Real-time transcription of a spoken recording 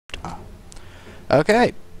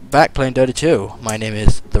Okay, back playing Dota 2. My name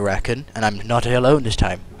is TheRaacunn, and I'm not alone this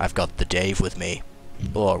time. I've got the Dave with me.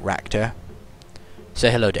 Or Ractor.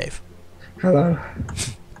 Say hello, Dave. Hello.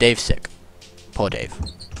 Dave's sick. Poor Dave.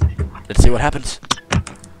 Let's see what happens.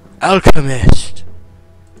 Alchemist!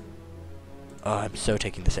 Oh, I'm so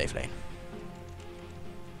taking the safe lane.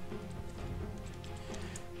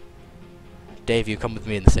 Dave, you come with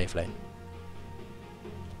me in the safe lane.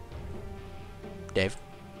 Dave.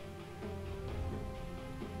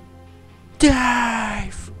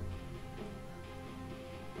 Dave!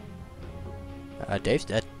 Dave's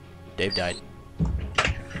dead. Dave died.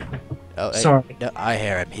 Oh, sorry. No, I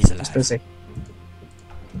hear him. He's alive. Just busy.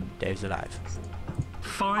 Dave's alive.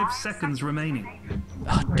 5 seconds remaining.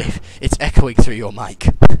 Oh, Dave, it's echoing through your mic.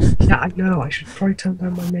 Yeah, I know. I should probably turn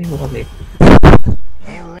down my main volume.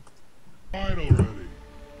 Alright already.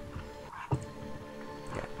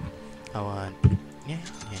 I want. Yeah.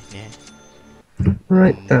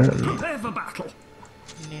 Right, Prepare for battle.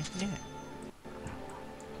 Yeah.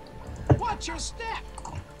 Watch your step.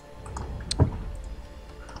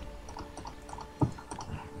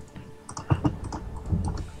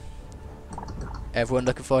 Everyone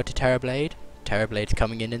looking forward to Terrorblade? Terrorblade's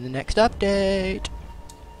coming in the next update.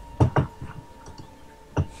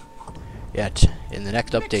 Yeah, in the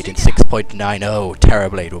next update in 6.90,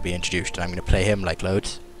 Terrorblade will be introduced, and I'm going to play him like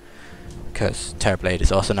loads. Because Terrorblade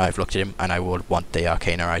is awesome. Now I've looked at him, and I would want the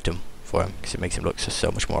Arcana item for him, because it makes him look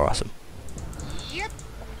so much more awesome. Yep.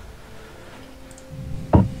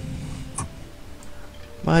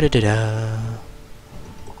 Ma-da-da-da.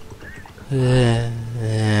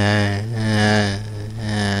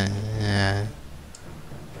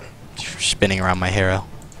 Spinning around my hero.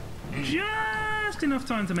 Just enough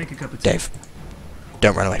time to make a cup of tea. Dave,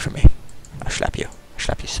 don't run away from me. I'll slap you. I'll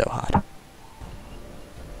slap you so hard.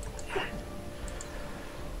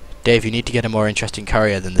 Dave, you need to get a more interesting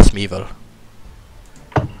courier than this Meevil.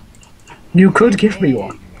 you could give me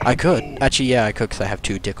one. I could. Actually, yeah, I could, because I have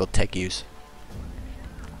 2 tickled Tegus.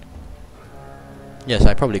 Yes,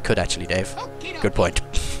 I probably could actually, Dave. Good point.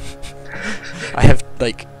 I have,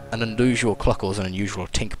 like, an unusual Cluckles and an unusual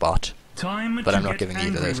Tinkbot, Time but to I'm not get giving either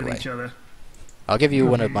of angry those with away. each other. I'll give you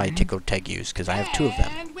one of my tickled Tegus, because I have 2 of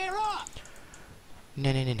them. And we're off.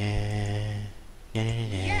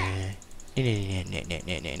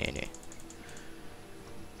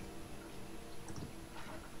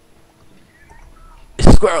 It's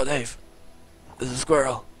a squirrel, Dave! There's a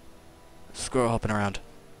squirrel! Squirrel hopping around.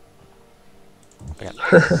 Okay.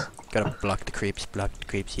 Gotta block the creeps,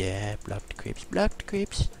 yeah, block the creeps. Block the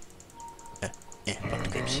creeps.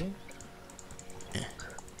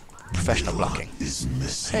 Professional blocking.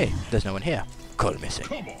 Hey, there's no one here. Call missing.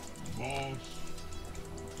 Come on, boss.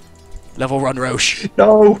 Level run Roche.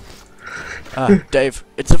 No! Dave,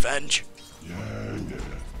 it's Avenge. Yeah.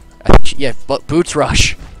 I think yeah, but Boots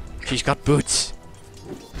Rush. She's got boots.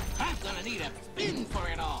 I'm gonna need a bin for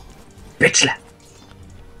it all. Bitch slap.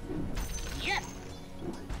 Yep.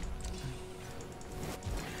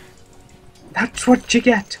 That's what you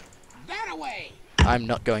get. That away. I'm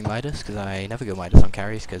not going Midas, because I never go Midas on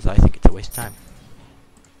carries, because I think it's a waste of time.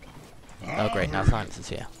 Oh great, now Silence is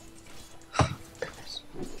here.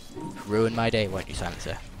 Ruin my day, won't you,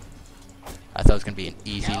 Silencer? I thought it was going to be an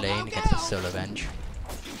easy lane against a solo Venge.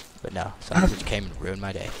 But no, Silencer came and ruined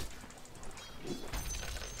my day.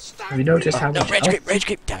 Have you noticed how No, much rage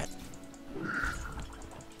creep, damn it.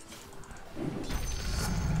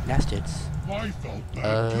 Last hits. My fault.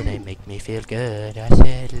 Oh, they make me feel good. I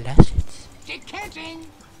said last hits. Decanting.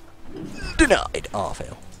 Denied. Oh,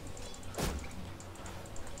 fail.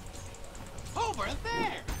 Over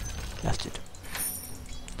there. Last hit.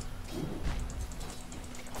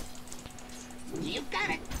 You got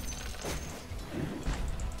it.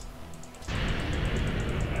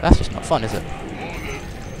 That's just not fun, is it?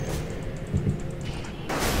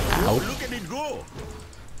 Ow. Look at it go.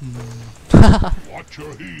 Watch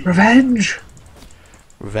your heel. revenge.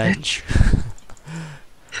 Revenge.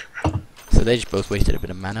 So they just both wasted a bit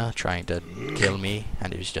of mana trying to kill me,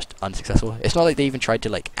 and it was just unsuccessful. It's not like they even tried to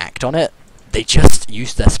like act on it. They just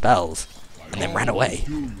used their spells and then ran away.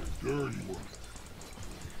 Do your dirty work.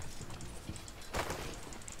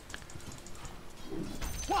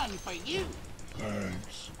 One for you.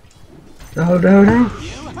 Thanks. No, no, no. You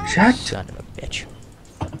heard. Shut. Son of a bitch.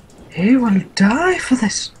 He will die for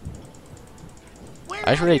this.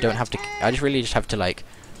 I just really don't have to. I just really just have to like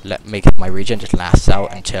make my regen just lasts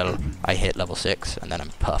out until I hit level 6, and then I'm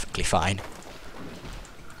perfectly fine.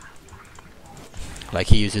 Like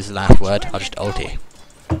he uses the last word, I'll just ulti.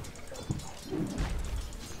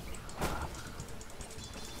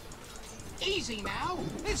 Easy. Easy now.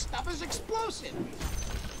 This stuff is explosive.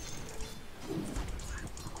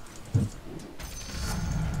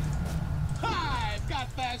 I've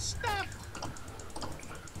got the stuff.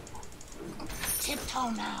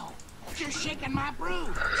 Tiptoe now. You're shaking my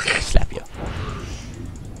brew. Slap you.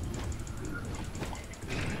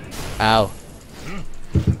 Ow.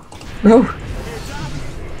 No.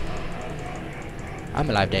 I'm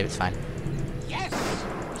alive, Dave. It's fine. Yes.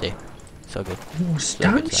 See? So good. Oh, So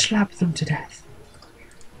don't good, so. slap them to death.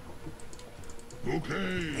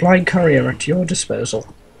 Okay. Flying courier at your disposal.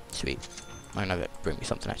 Sweet. I'm gonna bring me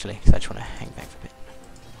something actually, because I just want to hang back for a bit.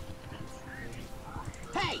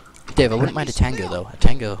 Hey. Dave, I wouldn't mind a tango though. A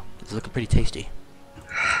tango is looking pretty tasty.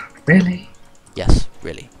 Really? Yes,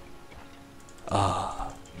 really.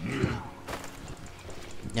 Ah. Yum,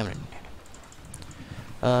 yum,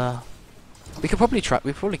 yum. We could probably try.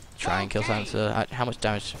 We probably try and kill Silencer. How much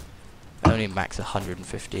damage? Only max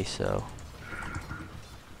 150. So.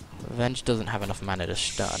 Venge doesn't have enough mana to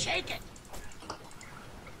stun. Shake it.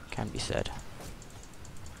 Can be said.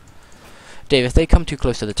 Dave, if they come too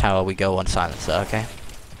close to the tower, we go on Silencer. Okay.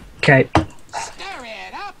 Okay. Stir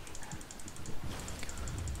it up.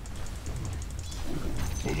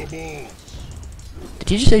 For the balls.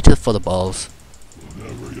 Did you just say for the balls?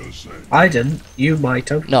 Whatever you say. I didn't. You might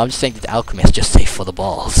have. No, I'm just saying that the Alchemist just say for the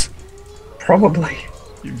balls. Probably.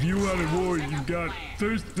 If you had a war, you got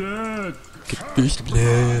first blood. First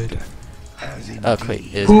blood. Oh, wait.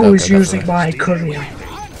 Who is using my courier?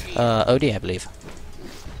 OD, I believe.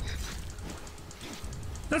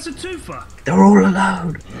 That's a twofer. They're all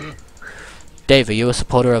alone. Dave, are you a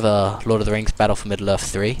supporter of Lord of the Rings Battle for Middle-earth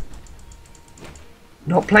 3?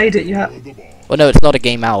 Not played it yet. Well, no, it's not a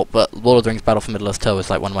game out, but Lord of the Rings Battle for Middle-earth 2 is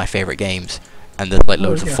like one of my favourite games. And there's like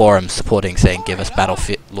loads of yeah. forums supporting, saying give us Battle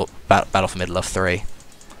for Middle-earth 3.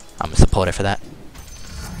 I'm a supporter for that.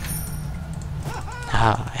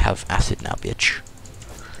 Ah, I have acid now, bitch.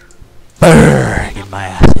 Burn in my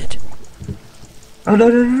acid. Oh no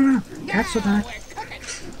no no no! Cancel that. We're cooking.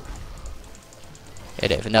 Yeah,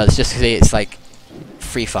 Dave. No, it's just 'cause it's like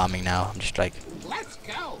free farming now. I'm just like Let's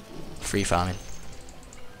go. free farming.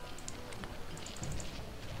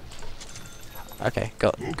 Okay,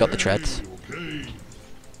 got the treads. Okay.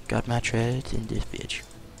 Got my treads in this bitch.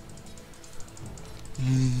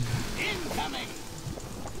 Incoming.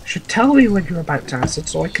 Should tell me when you're about to acid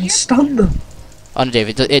so I can stun them. Oh no, Dave,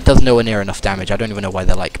 it does nowhere near enough damage. I don't even know why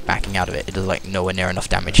they're like backing out of it. It does like nowhere near enough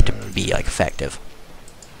damage to be like effective.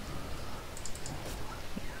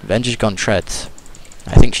 Venge's gone treads.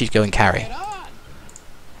 I think she's going carry. Get on.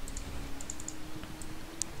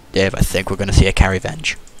 Dave, I think we're gonna see a carry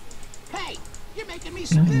Venge. Hey, you're making me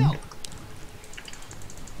spill.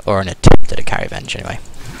 Or an attempt at a carry Venge anyway.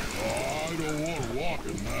 I don't want to walk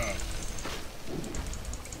in that.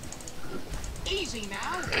 Easy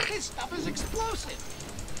now. This stuff is explosive.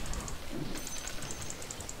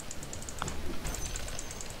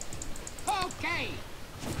 Okay.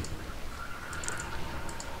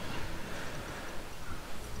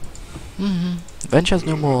 Venge has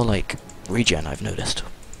no more like regen, I've noticed.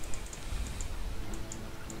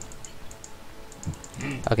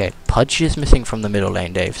 Okay, Pudge is missing from the middle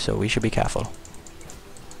lane, Dave, so we should be careful.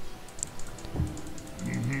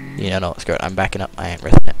 Yeah, no, screw it, I'm backing up, I ain't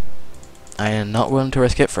risking it. I am not willing to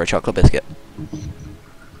risk it for a chocolate biscuit.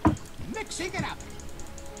 Mixing it up.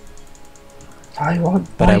 I want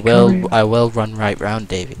But my courier. I will run right round,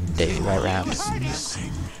 Davey, right round.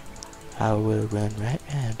 Missing. I will run right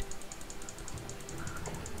round.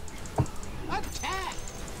 Attack.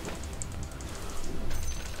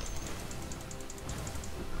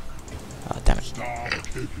 Oh, damn it. Stop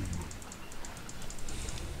kicking.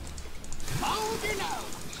 Hold your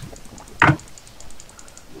nose.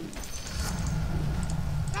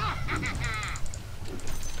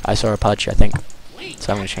 I saw a Pudge, I think, We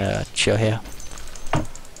so I'm just gonna chill here.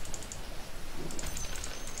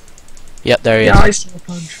 Yep, there he Yeah, is. I saw a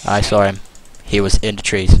punch. I saw him. He was in the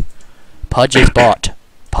trees. Pudge is bot.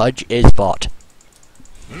 Pudge is bot.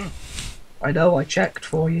 I know, I checked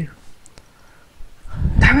for you.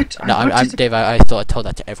 Damn it! No, I'm wanted to- Dave. I thought I told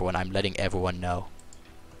that to everyone. I'm letting everyone know.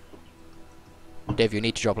 Dave, you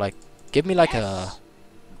need to drop like, give me like a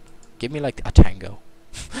tango.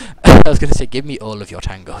 I was gonna say, give me all of your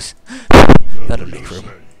tangos. That'll make room.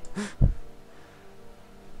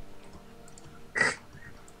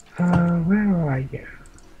 Where are you?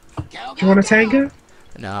 Go, Do you go, want a go. tango?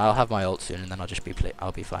 No, I'll have my ult soon, and then I'll just be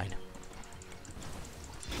I'll be fine.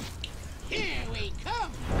 Here we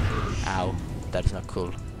come. Ow, that is not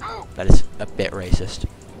cool. Oh, That is a bit racist.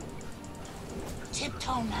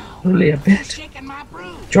 tiptoe now. Only a bit. Shaking my brew. Do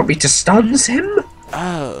you want me to stun him?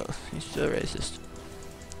 Oh, he's so racist.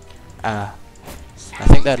 I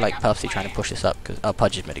think they're like purposely trying to push this up because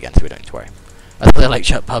Pudge is mid again, so we don't need to worry. I think they're like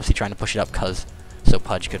purposely trying to push it up because so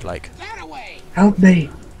Pudge could like. That away. Help me!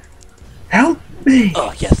 Help me!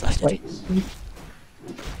 Oh yes, that's it. Wait.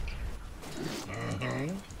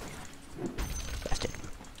 That's it.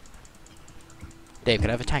 Dave, can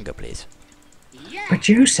I have a tango, please? Yeah. But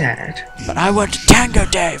you said. But I want tango,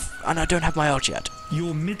 Dave, and I don't have my ult yet.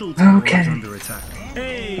 Your middle tower Okay. is under attack.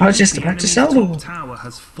 Hey, I was just the about to enemy's sell the top one. tower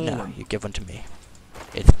has No, fallen. you give one to me.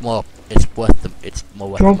 It's more. It's worth the. It's more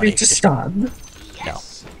worth Do you the want money. me if to you just- stun?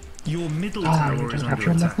 Yes. Your middle Ah, tower you is don't have under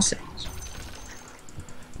your level attack. 6.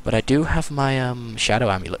 But I do have my shadow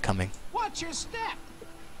amulet coming. Watch your step.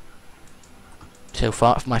 So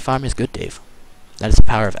far, my farm is good, Dave. That is the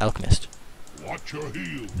power of Alchemist. Watch your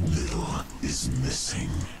heel. Little is missing.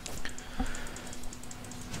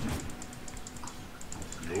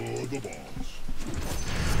 You're the boss.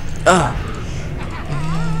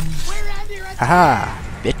 We're under attack. Haha,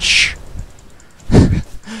 bitch.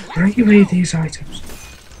 Bring me these items.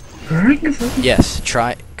 Bring them. Yes,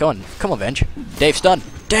 try. Go on, come on, Venge. Dave's done.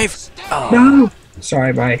 Dave. Oh, No!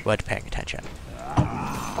 Sorry, mate. weren't paying attention.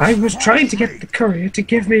 I was trying to get the courier to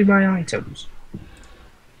give me my items.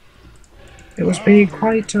 It was being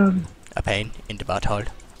quite, A pain in the butthole.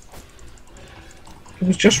 it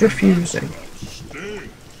was just refusing. Stay.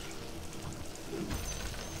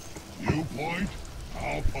 You point,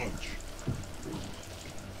 I'll punch.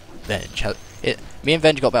 Venge. Me and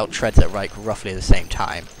Venge got about treads at like roughly the same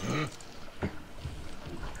time.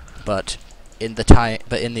 But in the time,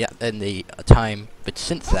 but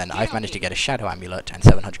since then, I've managed to get a shadow amulet and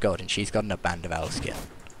 700 gold, and she's gotten a band of owl skin.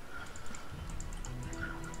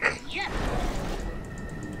 Yeah.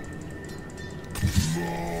 That's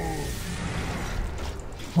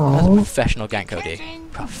a Oh, professional gank,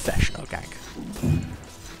 OD. Professional gank.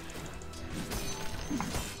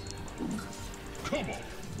 Come on,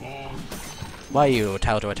 boss. Why are you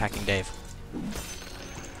Taldo attacking Dave?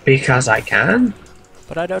 because I can.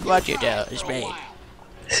 But I don't want you to. It's me.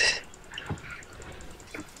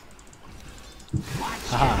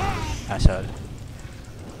 Haha. That's all.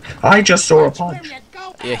 I just saw a There punch. you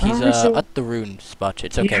go. Yeah, he's at the rune spot.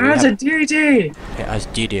 It's He okay. We has have a DD! okay, as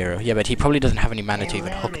DD. Yeah, but he probably doesn't have any mana to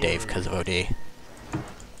even hook Dave because of OD.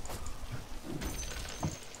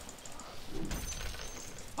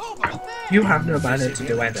 Over there. You have no mana to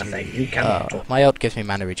do anything. You cannot talk. My ult gives me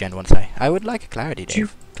mana regen once I would like a clarity, Do you-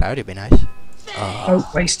 Dave. Clarity would be nice.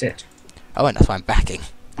 Don't waste it. Oh, and that's why I'm backing.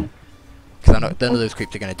 Because none of those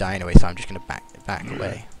creeps are going to die anyway, so I'm just going to back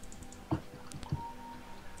away.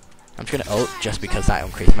 I'm just going to ult just because that will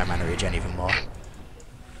increase my mana regen even more.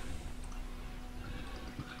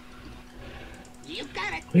 You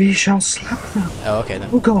got it. We shall slap them. Oh, okay then.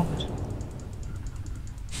 Oh god.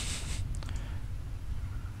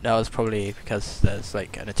 That was probably because there's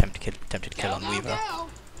like an attempted kill on Weaver.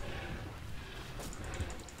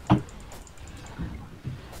 Go.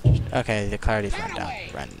 Okay, the clarity's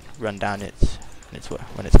run down its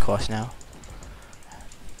when it's course now.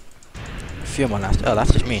 A few more last. Oh,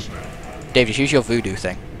 that's just mean. Dave, just use your voodoo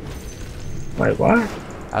thing. Wait, what?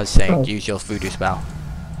 I was saying, Oh. use your voodoo spell.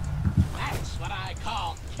 That's what I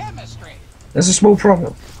call chemistry. There's a small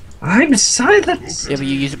problem. I'm silenced! Yeah, but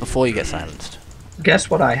you use it before you get silenced. Guess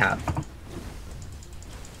what I have?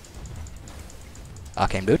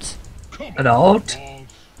 Arcane boots. An ult?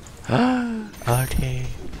 Okay.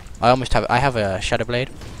 I have a shadow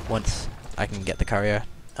blade. Once I can get the courier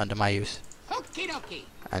under my use, Okie dokie.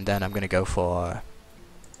 and then I'm gonna go for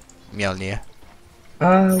Mjolnir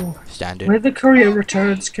Oh. standard. When the courier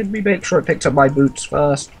returns, can we make sure it picks up my boots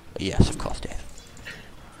first? Yes, of course, Dave.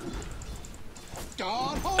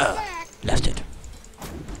 Don't hold back. Last it.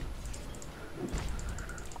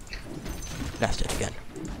 Last it again.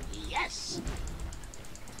 Yes.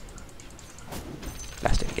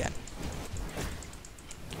 Last it again.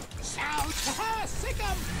 Sound. Sick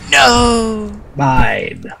 'em. No!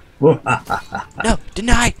 Mine. No!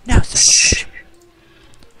 Deny! No, son of a bitch.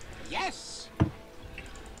 Yes.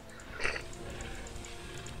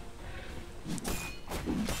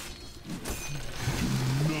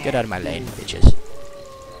 Get out of my lane, bitches.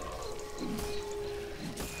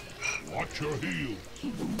 Watch your heel.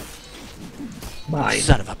 Mine.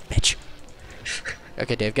 Son of a bitch.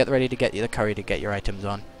 Okay, Dave, get ready to get the curry to get your items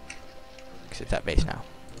on. Because it's at base now.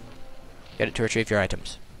 Get it to retrieve your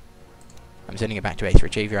items. I'm sending it back to base.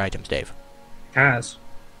 Retrieve your items, Dave. Has.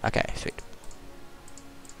 Okay, sweet.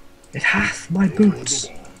 It hath my boots.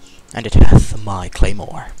 And it hath my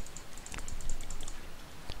claymore.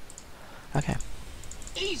 Okay.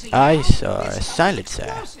 Easy. I now. saw This a stuff is silencer.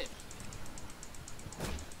 explosive.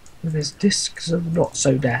 with his discs of not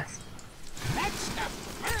so death. That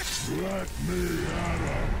stuff hurts. Let me at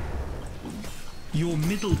him. Your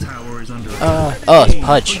middle tower is under attack. Oh, it's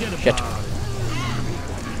Pudge. Forget Shit. about it.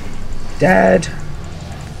 Dead.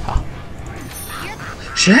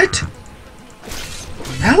 Shit!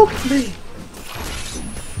 Help me!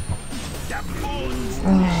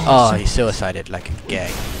 Oh, he suicided like a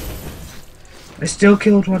gay. I still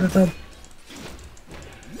killed one of them.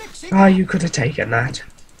 Mix it Ah, you could have taken that.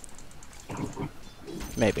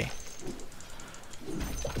 Maybe.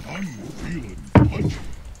 I'm feeling punchy.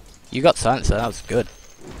 You got silencer, that was good.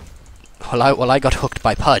 Well, I got hooked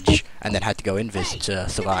by Pudge, and then had to go invis to You're making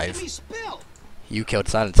survive. me spill. You killed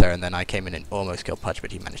silencer, and then I came in and almost killed Pudge,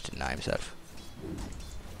 but he managed to deny himself.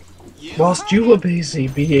 Whilst you were busy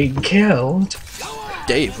being killed,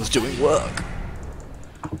 Dave was doing work.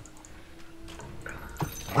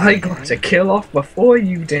 I got a kill off before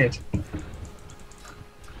you did.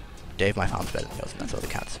 Dave, my farm's better than yours, and that's all that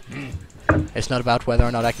counts. It's not about whether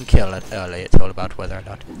or not I can kill it early, it's all about whether or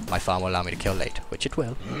not my farm will allow me to kill late, which it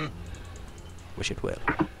will. Which it will.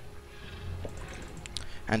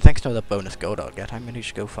 And thanks to the bonus gold I'll get, I managed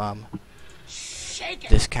to go farm Shake it.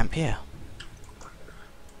 this camp here.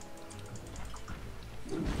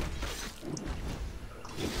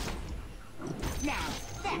 Now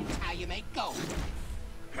that's how you make gold.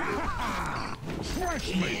 Fresh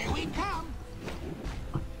meat. Here we come.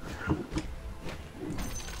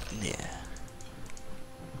 Yeah.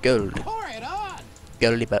 Gold. Pour it on.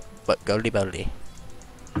 Goldy goldy boldy.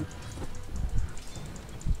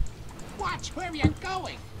 Watch where you're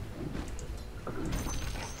going.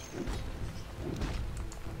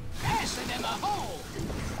 Fasten in the hole.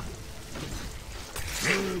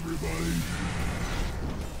 Everybody.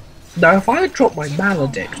 Now, if I had dropped my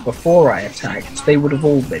maledict before I attacked, they would have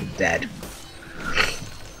all been dead.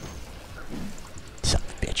 Son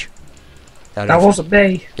of a bitch. That wasn't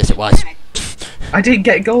me. Yes, it was. I didn't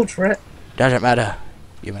get gold for it. Doesn't matter.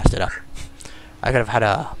 You messed it up. I could have had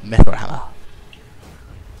a metal hammer.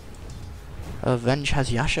 Avenge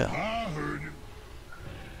has Yasha. I heard you.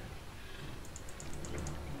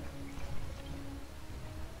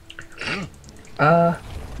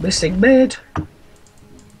 Missing mid. You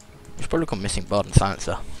should probably come missing bot and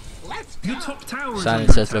silencer. Let's Your go. top tower is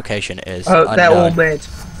under Silencer's attack. location is Oh, they're all unknown. mid.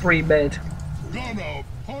 3 mid. Gonna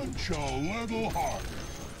punch a little hard.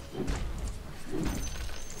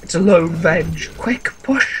 It's a lone venge. Quick,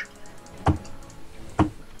 push.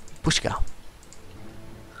 Pushka.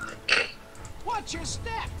 Watch your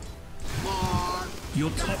step. More. Your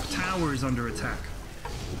top tower is under attack.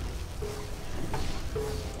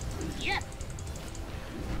 Yep.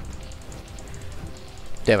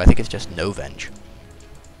 Dave, I think it's just no venge.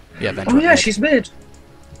 Yeah, venge. Oh went yeah, mid. she's mid.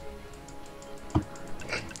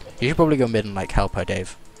 You should probably go mid and like help her,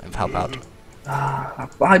 Dave, and help out.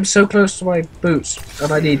 I'm so close to my boots,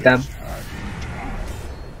 and I need them.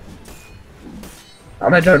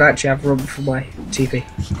 And I don't actually have room for my TP.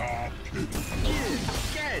 Stop kidding.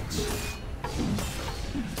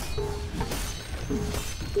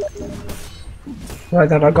 Right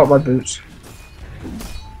then, I got my boots.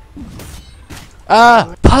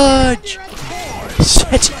 Ah! Pudge!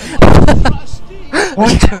 Shit!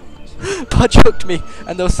 What? Pudge hooked me,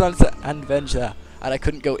 and those sunset and venge there, and I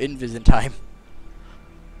couldn't go invis in time.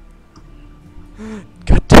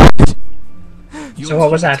 God damn it! Your So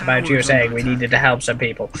what was top that about? tower You were is under saying we attack. needed to help some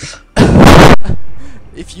people.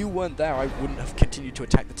 If you weren't there, I wouldn't have continued to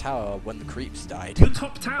attack the tower when the creeps died. Your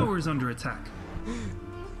top tower is under attack.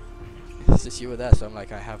 It's just you were there, so I'm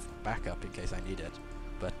like, I have backup in case I need it.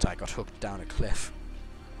 But I got hooked down a cliff.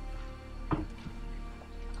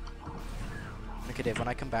 Okay, Dave, when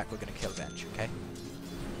I come back, we're gonna kill Venge, okay?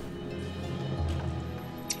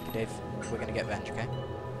 Okay, Dave, we're gonna get Venge, okay?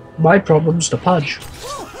 My problem's the Pudge.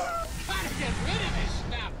 Gotta get rid of this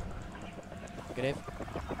stuff. Okay, Dave?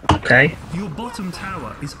 Okay. Your bottom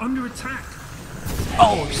tower is under attack.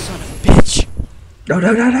 Oh, you son of a bitch! No,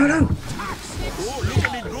 no, no, no, no!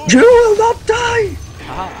 You will not die!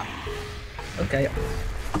 Haha! Okay.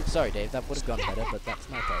 Sorry, Dave, that would have gone better, but that's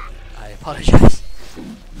my fault. I apologize.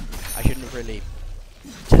 I shouldn't have really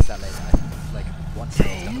just that late. Like, once that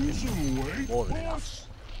would have been more than enough.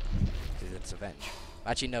 Because it's Avenge.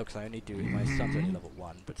 Actually, no, because I only do, my son's only level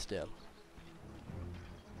 1, but still.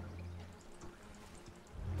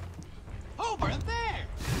 Over there.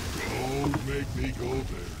 Don't make me go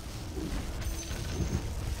there.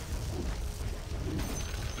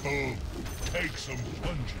 Come, take some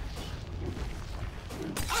plunges.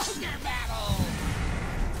 Ogre battle.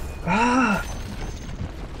 Ah!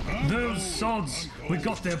 Those sods, we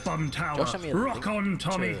got their bum tower. Josh sent me a Rock link on,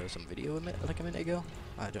 Tommy. to some video like a minute ago.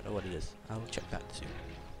 I don't know what it is. I'll check that soon.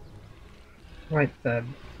 Right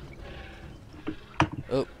then.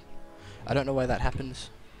 Oh, I don't know why that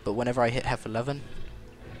happens, but whenever I hit F11,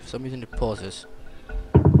 for some reason it pauses.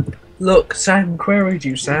 Look, Sam queried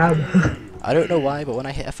you, Sam. I don't know why, but when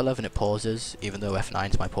I hit F11 it pauses, even though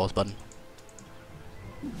F9 is my pause button.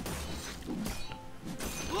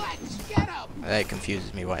 Let's get 'em. It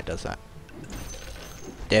confuses me why it does that.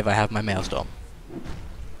 Dave, I have my maelstrom.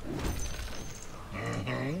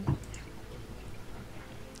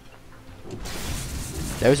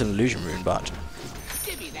 There is an illusion rune, but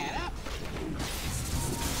Divvy that up.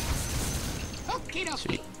 Okie dokie.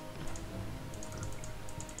 sweet.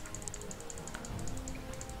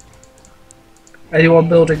 Anyone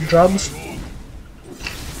building drums?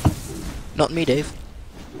 Not me, Dave.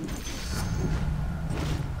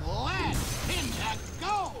 Let him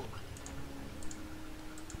go.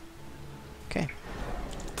 Okay.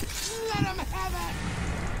 Let him have it.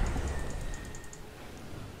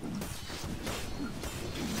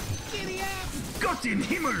 Giddy up. Gott in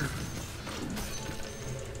Himmel!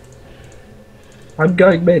 I'm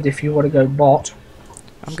going mid if you want to go bot.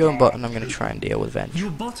 I'm going bot and I'm going to try and deal with Venge.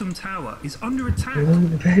 Your bottom tower is under attack.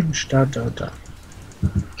 Revenge, da da da.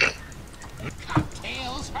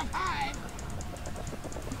 Cocktails from high.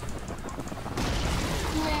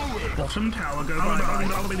 Bottom tower go bye-bye.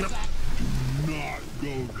 Not go there.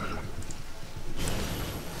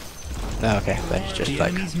 No, okay, Venge just The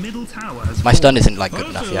like... enemy's middle tower has My stun fallen. isn't like good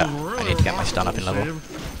enough yet. I need to get my stun up in level.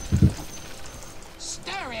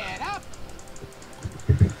 Stir it up.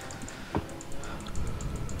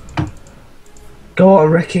 Go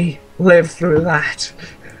on, Ricky. Live through that.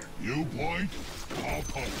 You point, I'll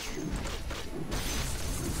punch.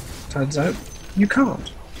 Turns out, you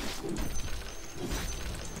can't.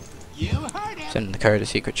 You heard him. Sending the courier to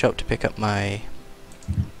secret shop to pick up my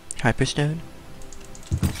hyperstone.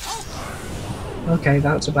 Okay,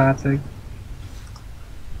 that's a bad thing.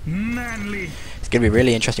 Manly. It's gonna be a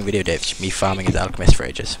really interesting video, Dave. Me farming as Alchemist for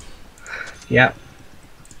ages. Yeah.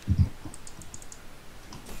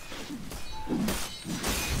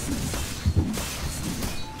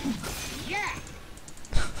 Yeah.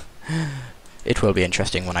 It will be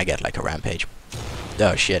interesting when I get like a rampage.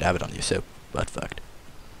 Oh shit, Abaddon, you're so butt fucked.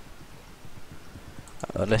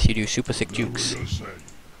 Unless you do super sick jukes. Gonna say.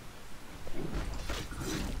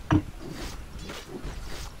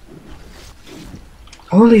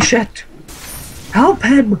 Holy shit! Help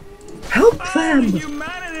him! Help them!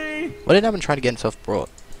 Humanity! Why did Abaddon try to get himself brought?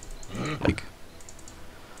 Like,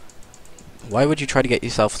 why would you try to get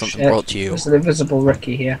yourself something Shit, brought to you? there's an invisible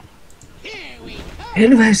Ricky here. Here we go.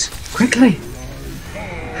 Invis! Quickly!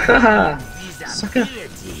 Haha! Sucker!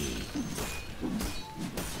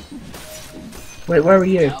 Wait, where are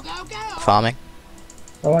you? Go, go, go. Farming.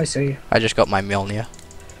 Oh, I see. I just got my Mjolnir.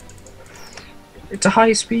 It's a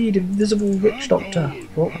high-speed, invisible witch doctor.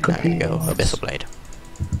 What could There be you go, worse? Abyssal Blade.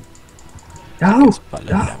 No! It's quite a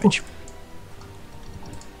little No! damage.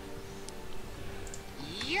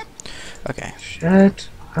 Yep. Okay. Shit.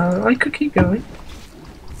 I could keep going.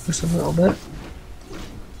 Just a little bit.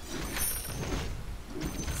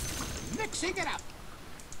 Mixing it up.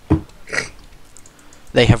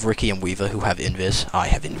 They have Ricky and Weaver who have Invis. I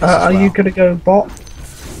have Invis as Are well. you gonna go bot?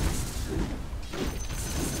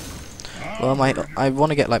 Well, I want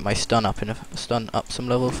to get like my stun up some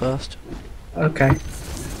level first. Okay.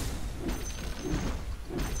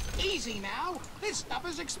 Easy now. This stuff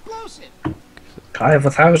is explosive. I have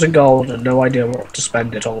 1,000 gold and no idea what to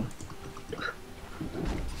spend it on.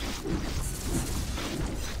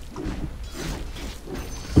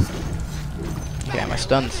 Okay, my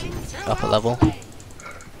stun's up a level.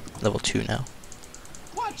 Level 2 now.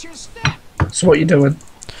 Watch your step. So what you doing?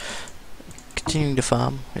 Continuing to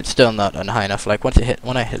farm. It's still not high enough. Like when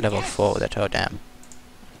I hit level 4 with it, oh damn.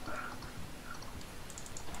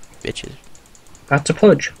 Bitches. That's a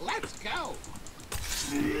pudge. Let's go.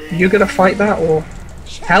 You gonna fight that or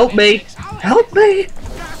help me? Help me!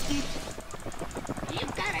 You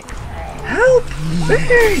got it. Help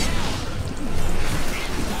me!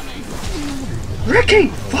 Ricky,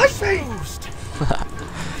 fight me!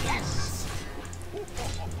 Yes.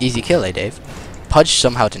 Easy kill, eh, Dave? Pudge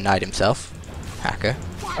somehow denied himself. Hacker.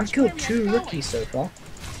 I've killed 2 Rickies so far.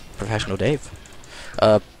 Professional Dave.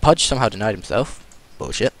 Pudge somehow denied himself.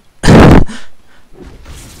 Bullshit.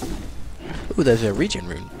 Ooh, there's a regen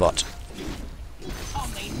rune bot.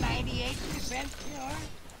 Only 98%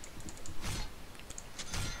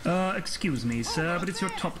 pure. Excuse me, sir, but it's your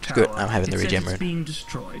top tower. Good, I'm having the It says regen it's rune. being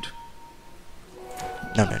destroyed.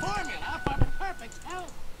 No, no, no. Formula for perfect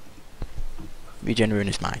health. Regen rune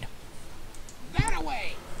is mine. That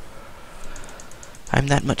away. I'm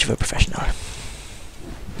that much of a professional.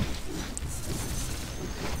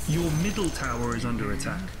 Your middle tower is under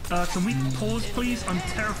attack. Can we pause, please? I'm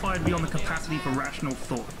terrified beyond the capacity for rational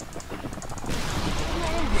thought.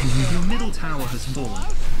 Your middle tower has fallen.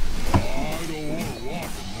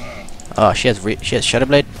 Oh, she has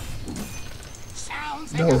Shadowblade.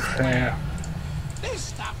 Sounds No fair. This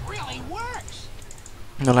stuff really works.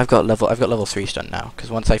 No, I've got level 3 stun now,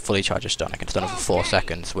 because once I fully charge a stun, I can stun her for 4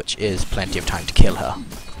 seconds, which is plenty of time to kill her.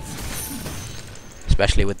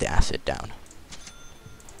 Especially with the acid down.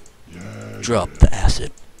 Drop the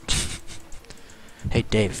acid. Hey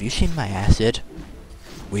Dave, have you seen my acid?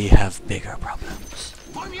 We have bigger problems.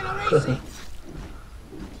 Formula Racing.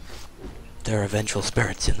 There are vengeful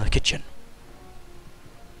spirits in the kitchen.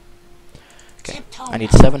 Okay, Tiptoe I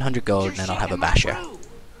need now. 700 gold and You're then I'll have a shaking my basher.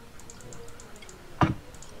 brew.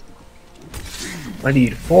 I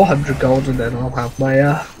need 400 gold and then I'll have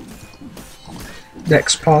my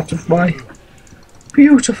next part of my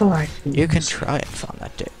beautiful items. You can try and farm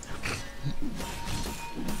that dude.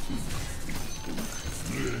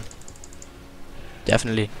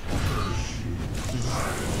 Definitely.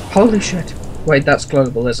 Holy shit. Wait, that's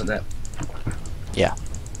global, isn't it? Yeah.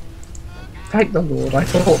 Thank the Lord, I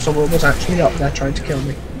thought someone was actually up there trying to kill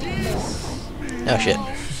me. Oh shit.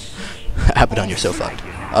 Abaddon, you're so fucked.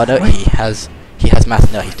 Oh no, he has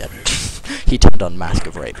mask. No, he's dead. He turned on Mask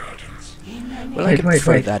of Rape. Well, I can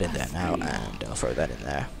throw that in there now, and I'll throw that in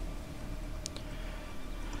there.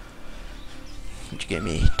 Would you get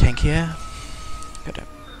me tank here? Good.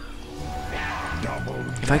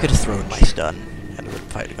 If I could have thrown my stun, and it would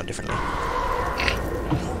fight have gone differently.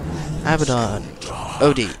 Abaddon,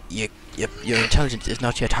 Odie, your intelligence is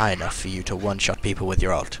not yet high enough for you to one-shot people with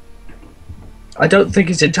your ult. I don't think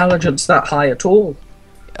his intelligence that high at all.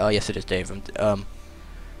 Oh yes, it is, Dave.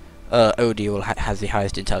 Odie has the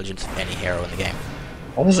highest intelligence of any hero in the game.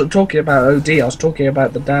 I wasn't talking about OD, I was talking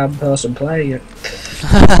about the damn person playing it.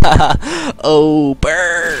 Oh,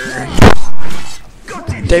 burn!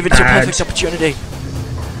 David, it's your perfect opportunity.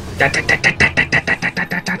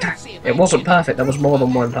 It wasn't perfect, there was more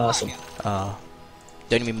than one person.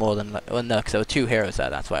 Don't mean more than well, no, because there were 2 heroes there.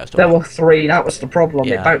 That's why I was talking. There were 3, that was the problem.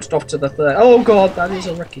 Yeah. It bounced off to the 3rd. Oh god, that is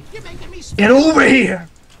a Ricky. You're making me Get over here!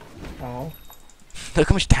 Oh. Look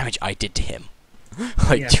how much damage I did to him.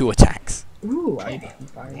 Like Yeah. 2 attacks. Ooh, I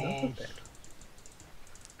didn't buy another bit.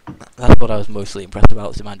 That's what I was mostly impressed about,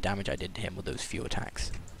 was the amount of damage I did to him with those few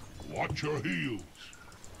attacks. Watch your heels.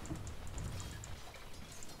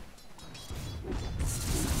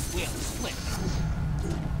 We'll split.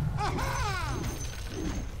 Aha!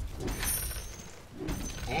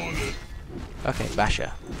 On it. Okay,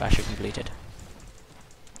 Basher. Basher completed.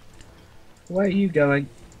 Where are you going?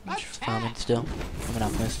 Just farming still. I'm an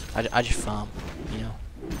alchemist. I just farm, you know.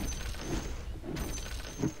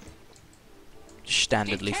 Just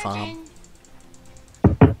standardly farm.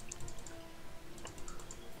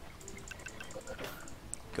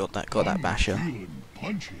 Got that Basher. Feeling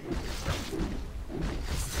punchy.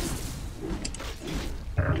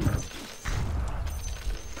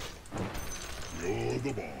 You're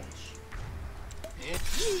the boss.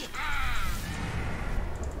 Yeehaw!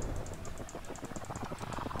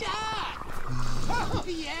 Done! Oh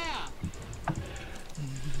yeah!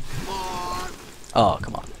 More! Oh,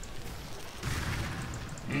 come on.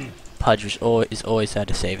 Pudge is always there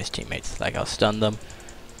to save his teammates. Like, I'll stun them,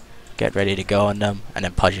 get ready to go on them, and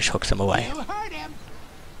then Pudge just hooks them away. You heard him!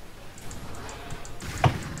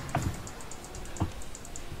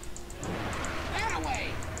 That away!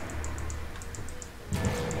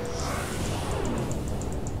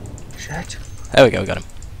 Shit. There we go, got him.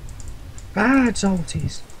 Bad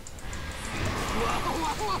salties.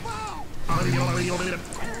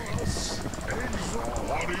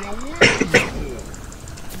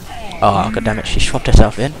 Oh, god damn it, she swapped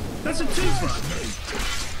herself in. That's a two-front.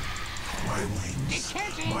 My wings,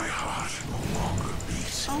 my heart no longer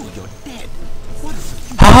beats. Oh, you're dead. What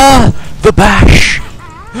is it? Haha! The bash!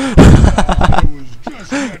 I was just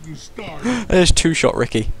getting started. There's 2-shot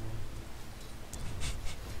Ricky.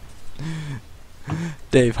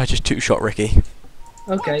 Dave, I just 2-shot Ricky.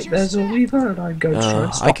 Okay, there's a Weaver and I'm going to try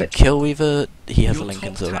and stop I could it. kill Weaver. He has a Your Lincoln,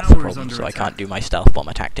 top so that's the tower is problem. under So I attack. can't do my stealth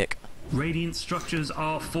bomber tactic. Radiant structures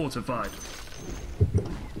are fortified.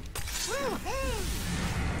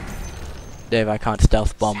 Dave, I can't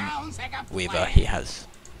stealth bomb Sounds like a Weaver. plan. He has.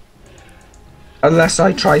 Unless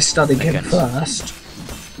I try stunning him Against- first.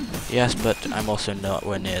 Yes, but I'm also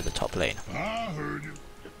nowhere near the top lane. I heard you.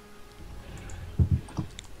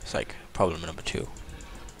 It's like problem number 2.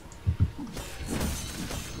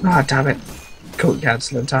 Ah, damn it. Couldn't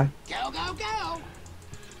cancel in time. Go, go, go!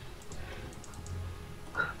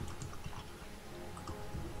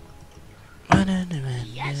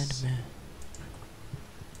 Yes.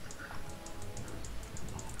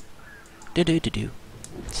 Do do do do.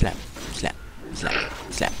 Slap, slap, slap,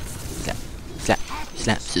 slap, slap, slap,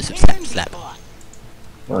 slap, slap, slap, slap.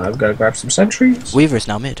 Well, I've got to grab some sentries. Weaver's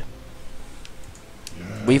now mid.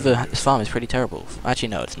 Weaver's farm is pretty terrible. Actually,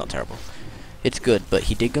 no, it's not terrible. It's good, but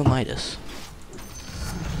he did go Midas.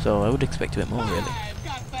 So I would expect a bit more, really. I've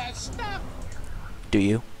got the stuff. Do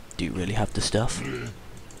you? Do you really have the stuff?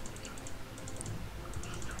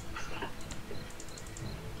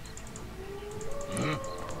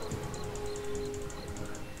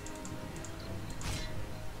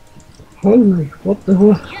 Holy, what the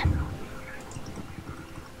hell?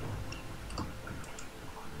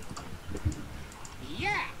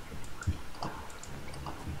 Yeah.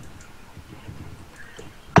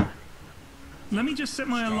 Let me just set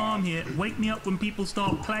my alarm here. Wake me up when people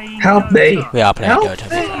start playing. Help me! Dota. We are playing Help Dota.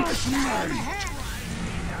 me!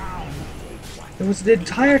 There was an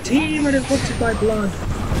entire team and it wanted my blood.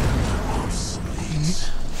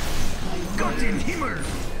 Goddamn Himmer!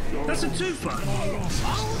 That's a twofer.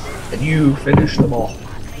 And you finished them all.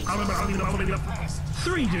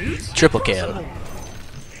 3 dudes. Triple kill.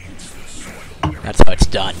 That's how it's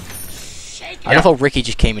done. I love how Ricky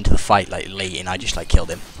just came into the fight like late and I just like killed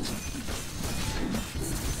him.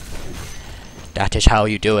 That is how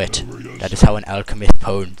you do it. That is how an alchemist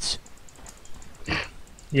pawns.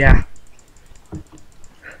 Yeah.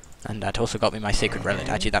 And that also got me my sacred relic.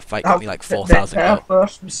 Actually, that fight got me like 4,000 Their gold.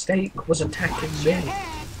 first mistake was attacking me.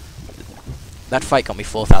 That fight got me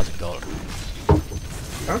 4,000 gold.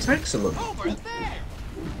 That's excellent. Over there.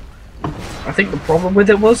 I think the problem with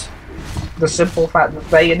it was the simple fact that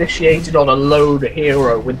they initiated on a lone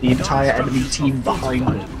hero with the entire enemy team behind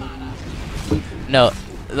them. No,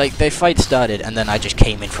 like the fight started and then I just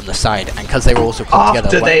came in from the side, and because they were also clumped After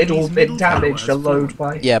together. they had all been damaged, a load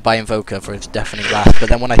by. Yeah, by Invoker for its deafening blast. But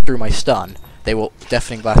then when I threw my stun, they were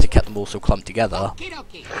deafening blast. It kept them all so clumped together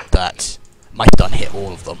Okie that my stun hit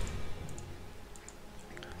all of them,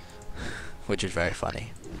 which is very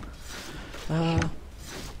funny. I'm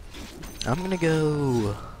gonna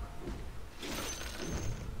go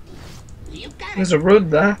You got it. There's a rune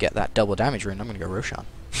there. get that double damage rune. I'm gonna go Roshan.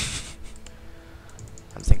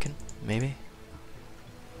 I'm thinking maybe.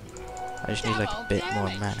 I just need like a bit more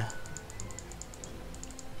mana.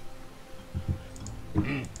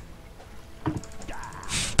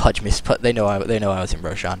 Pudge missed. They know I was in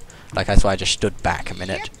Roshan. Like that's why I just stood back a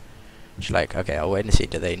minute. She's like, okay, I'll wait and see.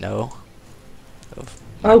 Do they know? Of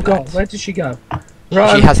my Oh god, plans? where did she go?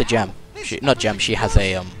 Run! She has a gem. Not gem. She has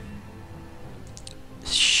a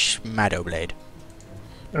Shadow Blade.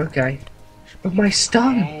 Okay. But my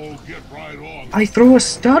stun! Oh, get right on. I threw a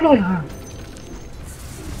stun on her!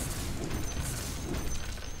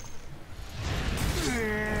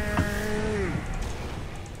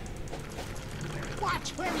 Watch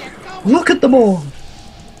where you go. Look at them all!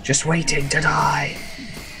 Just waiting to die.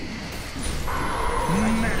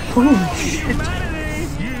 Holy shit.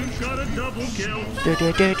 Humanity, you've got a double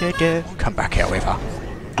kill. Come back here, Weaver.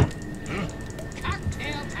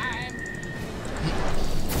 Cocktail time.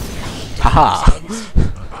 Haha.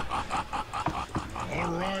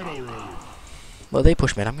 All right already. Well, they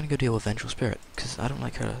pushed me. I'm gonna go deal with Vengeful Spirit because I don't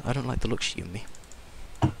like her. I don't like the look she gave me.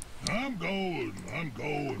 I'm going.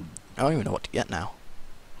 I don't even know what to get now.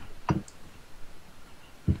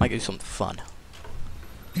 Might do something fun.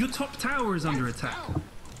 Your top tower is under attack.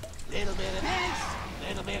 Little bit of this,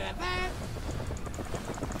 little bit of that.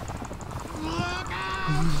 Look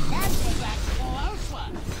out! That was a close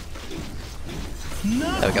one.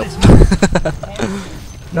 No. There we go.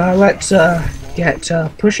 Now let's get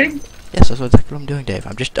pushing. Yes, that's exactly what I'm doing, Dave.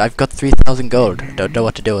 I've got 3,000 gold. Don't know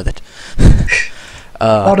what to do with it.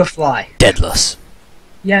 Butterfly. Deadless.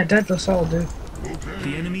 Yeah, Deadless I'll do.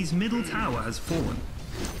 The enemy's middle tower has fallen.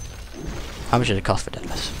 How much did it cost for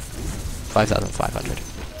Deadless? 5,500.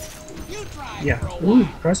 You try. Yeah. Ooh,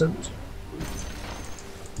 present.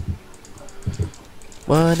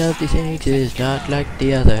 One of these things is not like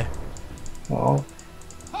the other. Oh.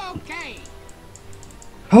 Okay.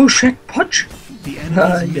 Oh shit, punch! The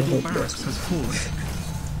Ah, enemy's you middle look barracks has fallen.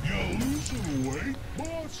 You're losing weight,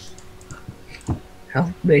 boss.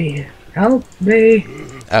 Help me. Help me.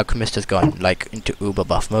 Alchemist has gone like into uber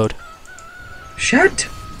buff mode. Shit!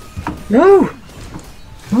 No!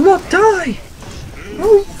 I'll not die!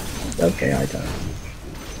 No! Okay, I died.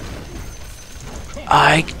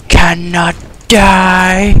 I cannot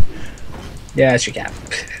die. Yes, you can.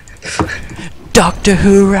 Doctor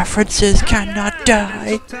Who references cannot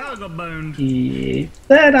die. Top tower got boned. Yeah,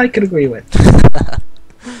 that I can agree with.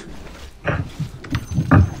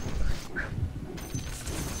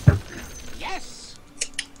 Yes,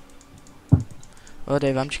 Well,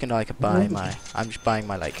 Dave, I'm just gonna like buy my. I'm just buying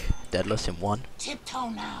my like deadlifts in one. Tiptoe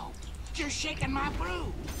now. You're shaking my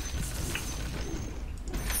brew.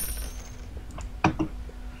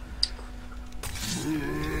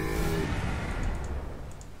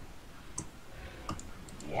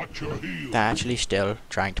 Watch your heel. They're actually still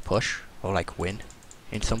trying to push or like win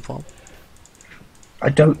in some form. I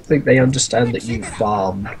don't think they understand that you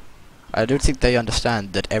farm. I don't think they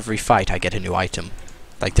understand that every fight I get a new item.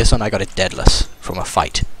 Like this one, I got a deadless from a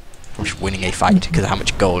fight, from just winning a fight because of how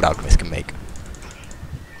much gold Alchemist can make.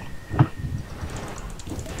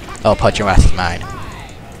 Oh, Pudge, your ass is mine.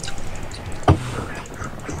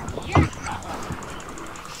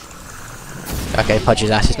 Okay, Pudge's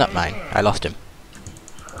ass is not mine. I lost him.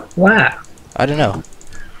 Where? I don't know.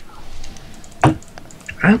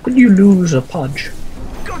 How could you lose a Pudge?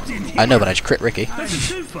 Got in here. I know, but I just crit Ricky. That's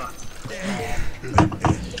a twofer.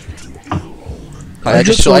 I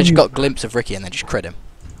just saw you- got a glimpse of Ricky and then just crit him.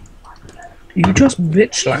 You just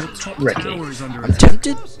bitch Your slapped top Ricky. tower is under I'm attack.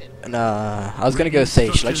 tempted. Nah, I was gonna go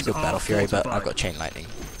say, should I just go Battle Fury, but I've got Chain Lightning.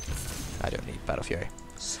 I don't need Battle Fury.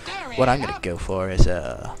 What I'm gonna go for is Dave,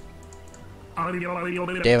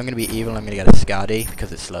 I'm gonna be evil. I'm gonna get a Skadi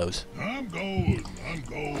because it slows. I'm going. I'm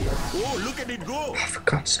going. Oh, for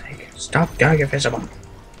God's sake, stop going invisible.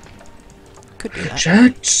 Could do that.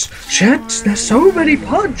 Shit, there's so many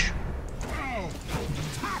Pudge.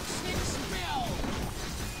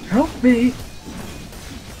 Help me.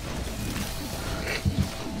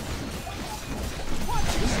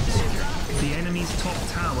 The enemy's top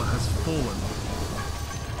tower has fallen.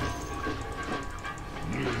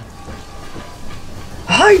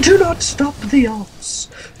 I do not stop the ults.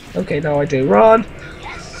 Okay, now I do. Run.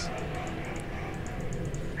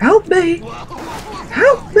 Help me.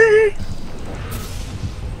 Help me.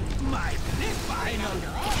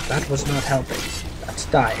 That was not helping. That's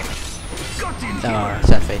dying. Got in No, here.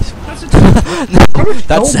 sad face. That's a twofer.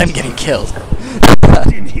 That's them getting killed.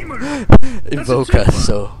 Got in here. Invoker,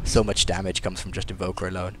 so much damage comes from just Invoker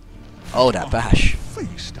alone. Oh, that bash.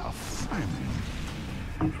 Feast of famine.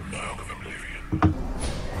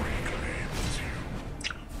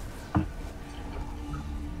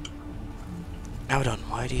 Now done.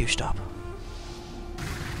 Why do you stop?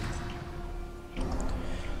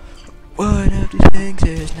 One of these things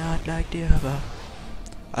is not like the other.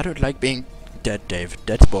 I don't like being dead, Dave.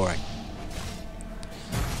 Dead's boring.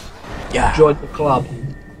 Yeah. Join the club.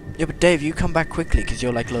 Yeah, but Dave, you come back quickly because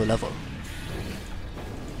you're like low level.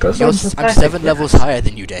 Because I'm pathetic, 7 yes. levels higher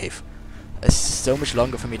than you, Dave. It's so much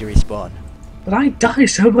longer for me to respawn. But I die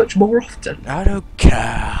so much more often. I don't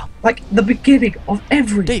care. Like the beginning of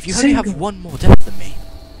every Dave, you only have single... one more death than me.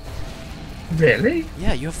 Really?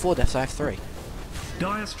 Yeah, you have 4 deaths, I have 3.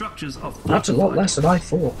 Dire structures are That's a lot fortified. less than I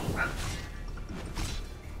thought.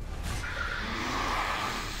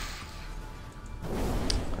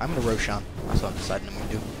 I'm gonna Roshan. That's what I'm deciding I'm gonna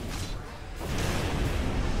do.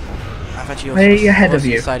 I've actually Way ahead of also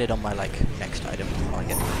you. decided on my like next item. I want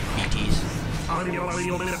to get BTs.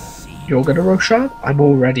 You're gonna Roshan? I'm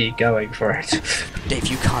already going for it. Dave,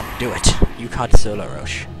 you can't do it. You can't solo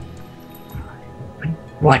Rosh.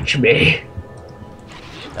 Watch me.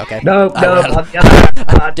 Okay. No, I no, will. on the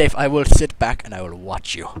other hand. Dave, I will sit back and I will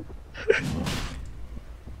watch you.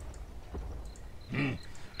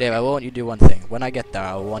 Dave, I want you to do one thing. When I get there,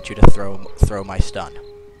 I want you to throw my stun.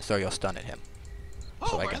 Throw your stun at him.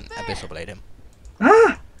 So I can Abyssal Blade him.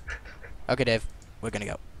 Ah! Okay, Dave, we're gonna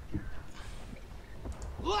go.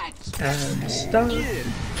 Let's And stun.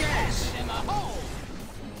 gas in the hole.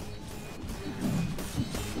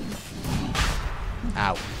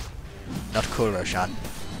 Ow. Not cool, Roshan.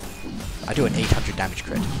 I do an 800 damage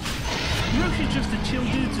crit. Roche is just a chill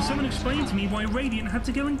dude, so someone explain to me why Radiant had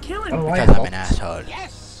to go and kill him. Oh, I Because I'm helped. an asshole.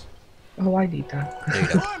 Yes. Oh, I need that. No, you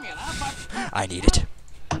don't. Formula, but I need it.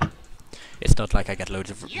 It's not like I get loads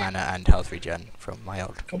of mana and health regen from my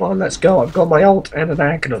ult. Come on, let's go. I've got my ult and an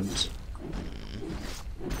Aghanim.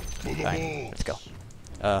 Fine, let's go.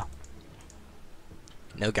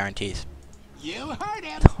 No guarantees. you heard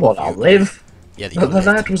him. Well, I'll live. Yeah, the But ult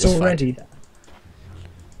that was is fine. already there.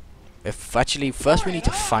 If actually, first we need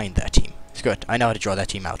to find their team. It's good. I know how to draw their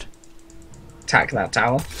team out. Attack that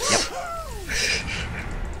tower.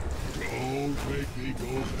 Don't make me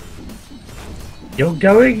go. You're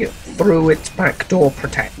going through its backdoor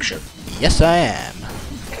protection. Yes, I am.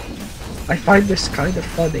 I find this kind of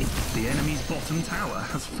funny. The enemy's bottom tower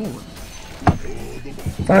has fallen.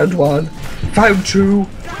 Found one. Found two.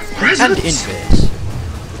 And Presents! invis.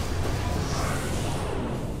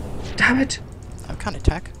 Damn it. I can't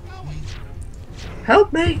attack.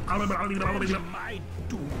 Help me. My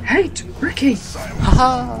doom. Hate Ricky.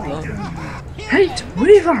 Haha! Hate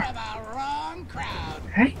Weaver. The wrong crowd.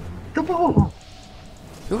 Hate the ball.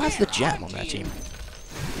 Who has the gem on their team?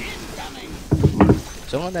 Incoming.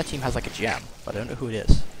 Someone on their team has like a gem, but I don't know who it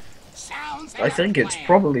is. Sounds I like think a it's plan.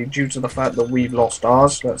 probably due to the fact that we've lost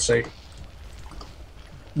ours. Let's see.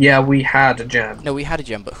 Yeah, we had a gem. No, we had a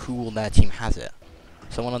gem, but who on their team has it?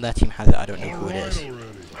 Someone on their team has it, I don't know who it is.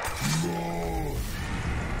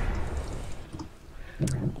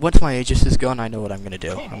 Once my Aegis is gone, I know what I'm gonna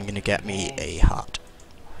do. I'm gonna get me a heart.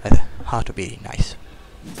 A heart would be nice.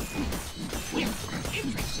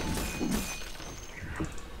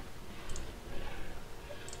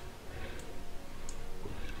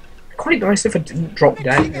 Quite nice if it didn't drop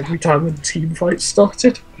down every time a team fight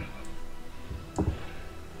started.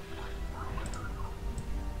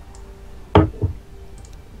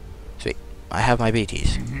 Sweet. I have my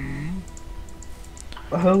BTs.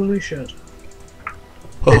 Holy shit.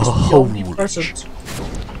 Oh, It's the holy omnipresent. shit.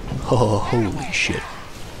 Oh, holy shit.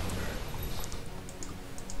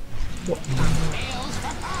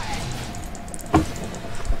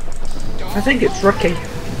 I think it's Ricky.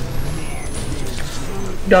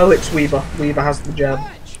 No, it's Weaver. Weaver has the gem.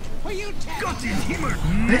 Will you tell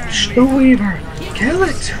Bitch the Weaver. Kill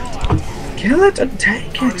it. Kill it and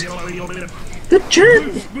take it. The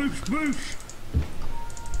gem. Boosh, boosh.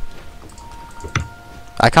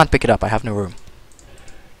 I can't pick it up, I have no room.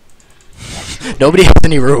 Nobody has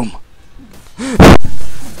any room.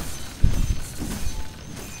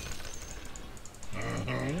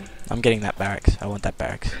 I'm getting that barracks. I want that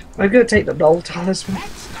barracks. I'm gonna take the null talisman. that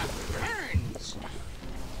stuff burns?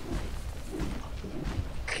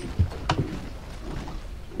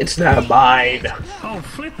 It's now mine. Oh,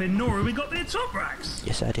 flipping Nora, we got their top racks.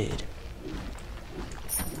 Yes, I did.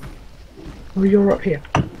 Oh, you're up here.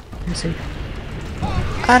 You see.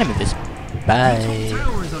 Animavis. Bye.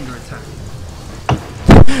 Tower is under attack.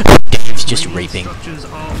 Dave's just raping. Structures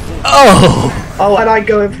are full. Oh! Oh, and I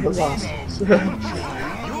go in for the last.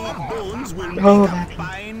 Oh,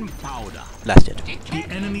 that Lasted. The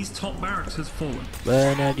enemy's top barracks has fallen.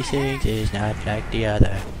 One of these things is not like the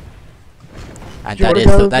other. And Do you that wanna is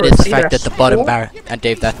go the, that for is a the fact that the CS4? bottom barrack. And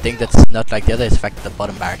Dave, that thing that's not like the other is the fact that the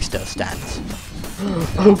bottom barrack still stands.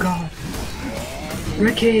 Oh god.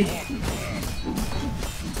 Ricky!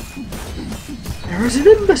 There is an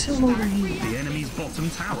imbecile over here. The enemy's bottom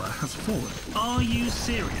tower has fallen. Are you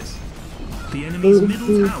serious? The enemy's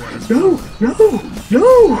middle tower has No! fallen. No!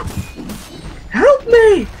 No! Help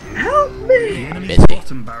me! Help The me! enemy's Busy.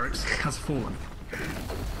 bottom barracks has fallen.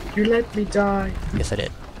 You let me die. Yes, I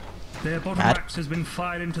did. Their bottom Mad. barracks has been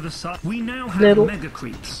fired into the sun. We now have Little. mega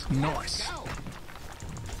creeps. Nice.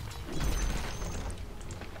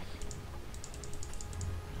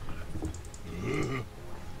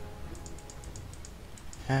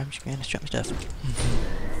 I'm just gonna strap my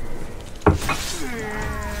stuff.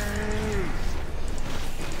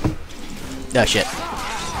 Oh shit.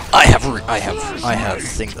 I have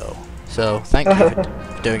thing though. So thank you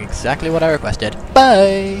for doing exactly what I requested.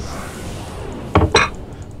 Bye!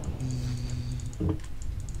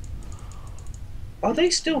 Are they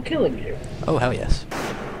still killing you? Oh hell yes.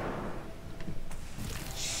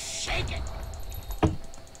 Shake it.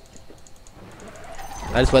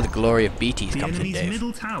 That is where the glory of BTs The comes in, enemy's Dave.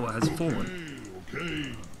 middle tower has fallen.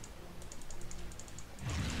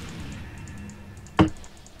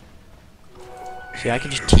 See, I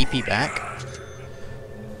can just TP back.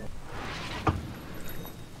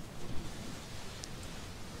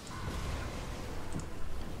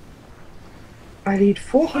 I need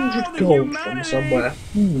 400 gold from somewhere.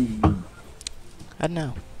 I don't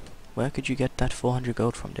know. Where could you get that 400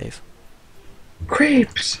 gold from, Dave?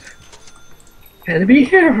 Creeps! Enemy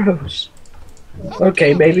heroes!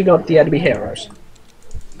 Okay, maybe not the enemy heroes.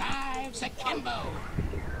 Knives akimbo.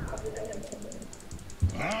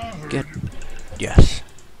 Get... Yes.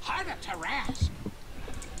 Harder to rasp.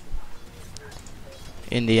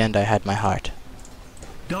 In the end, I had my heart.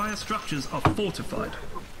 Dire structures are fortified.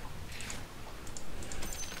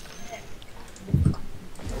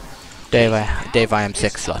 Dave, I am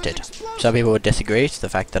 6 slotted. Some people would disagree to the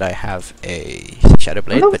fact that I have a Shadow I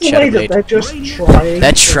Blade, love but the Shadow way that Blade... they're just trying.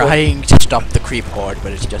 They're trying to stop the creep horde,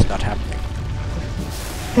 but it's just not happening.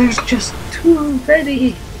 There's just too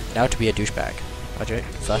many. Now to be a douchebag. Roger,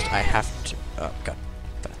 first I have to... Oh, God.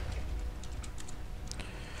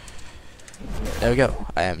 There we go.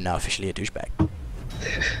 I am now officially a douchebag.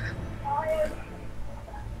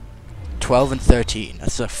 12 and 13.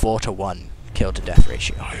 That's a 4-to-1 kill to death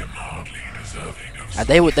ratio. I am hardly deserving of And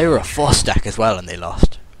they were a 4 stack as well, and they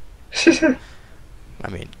lost. I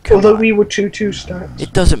mean, come Although on. we were 2-2 stats.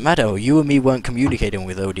 It doesn't matter. You and me weren't communicating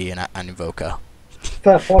with OD and Invoker.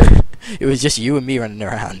 Fair point. It was just you and me running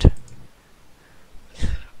around.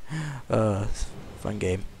 Fun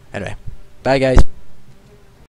game. Anyway, bye guys.